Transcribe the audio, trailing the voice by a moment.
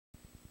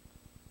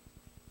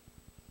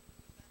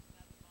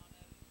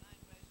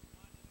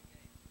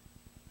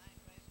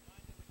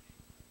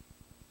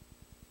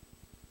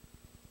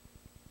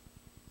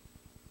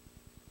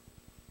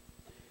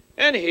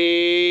And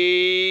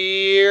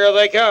here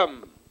they come.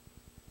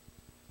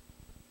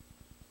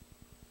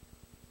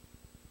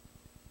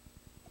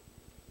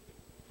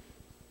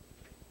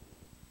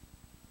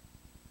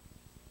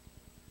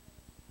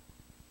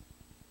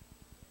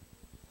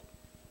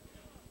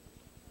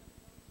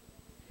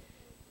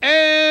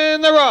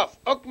 And they're off.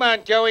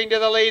 OAKMONT going to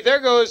the lead. There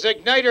goes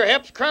Igniter.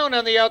 Heps Crown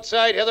on the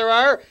outside. Heather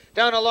R.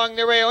 Down along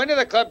the rail. Into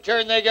the club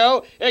turn they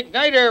go.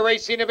 Igniter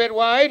racing a bit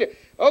wide.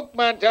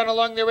 OAKMONT down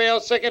along the rail.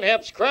 Second,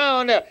 Heps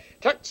Crown.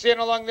 Tucks in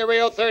along the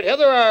rail. Third,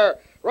 Heather R.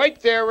 Right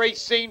there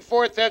racing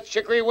fourth. That's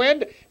Chicory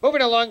Wind.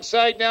 Moving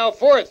alongside now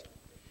fourth.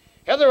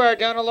 Heather R.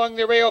 down along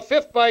the rail.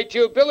 Fifth by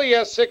 2. Billy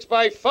S. 6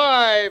 by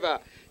 5.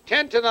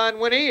 Tantalon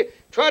Winnie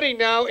trotting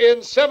now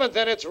in seventh.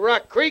 And it's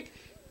Rock Creek.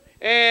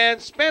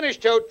 And Spanish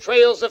Toad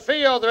trails the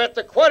field. They're at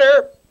the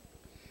quarter.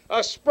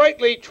 A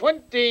sprightly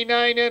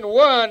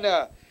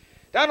 29-1.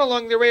 Down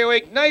along the rail,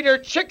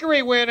 Igniter,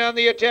 Chicory Wind on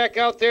the attack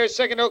out there.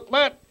 Second,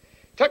 OAKMONT.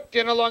 Tucked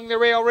in along the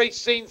rail,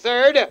 racing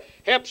third.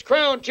 Heps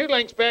Crown, 2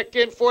 lengths back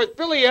in fourth.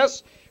 Billy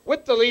S.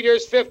 with the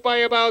leaders, fifth by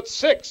about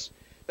 6.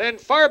 Then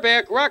far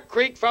back, Rock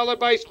Creek, followed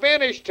by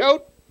Spanish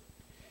Toad.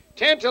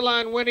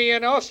 Tantalon Winnie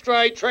and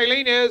Ostride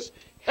trailing is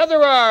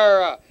Heather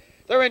R.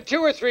 They're in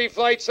 2 or 3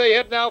 flights. They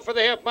head now for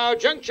the half-mile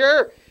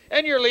juncture.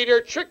 And your leader,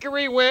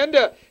 Chicory Wind,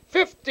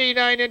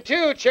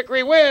 59-2.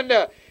 Chicory Wind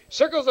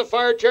circles the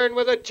far turn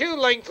with a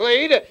 2-length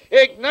lead.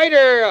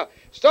 Igniter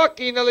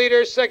stalking the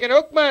leader, second,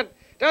 OAKMONT.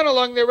 Down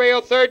along the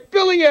rail, third,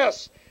 Billy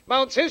S.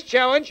 mounts his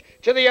challenge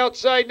to the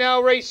outside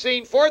now,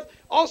 racing fourth.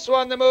 Also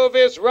on the move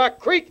is Rock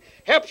Creek.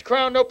 Heps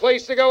Crown, no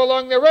place to go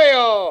along the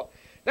rail.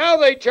 Now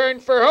they turn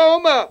for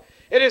home.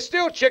 It is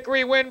still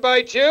Chicory Wind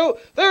by 2.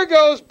 There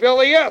goes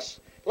Billy S.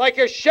 like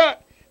a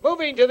shot,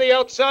 moving to the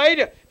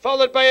outside,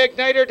 followed by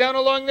Igniter down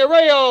along the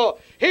rail.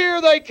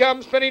 Here they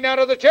come, spinning out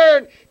of the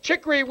turn.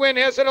 Chicory Wind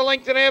has it a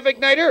length and a half.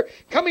 Igniter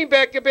coming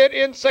back a bit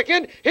in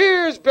second.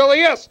 Here's Billy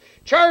S.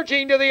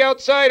 charging to the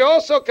outside.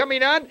 Also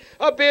coming on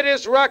a bit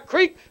is Rock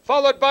Creek,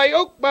 followed by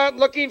OAKMONT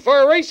looking for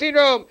a racing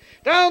room.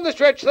 Down the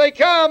stretch they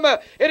come.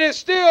 It is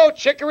still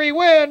Chicory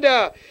Wind.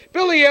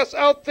 Billy S.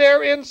 out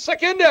there in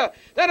second.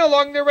 Then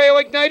along the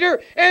rail,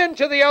 Igniter, and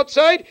to the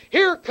outside,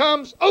 here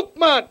comes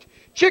OAKMONT.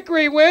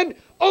 Chicory Wind,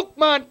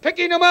 OAKMONT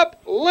picking him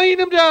up, laying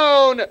him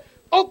down.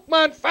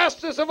 OAKMONT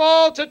fastest of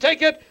all to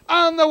take it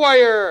on the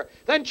wire.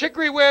 Then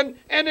Chicory Wind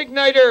and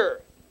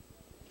Igniter.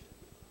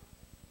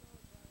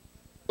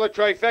 The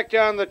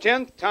trifecta on the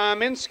 10th.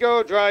 Tom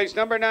Insko drives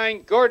number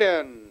 9,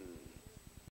 Gordon.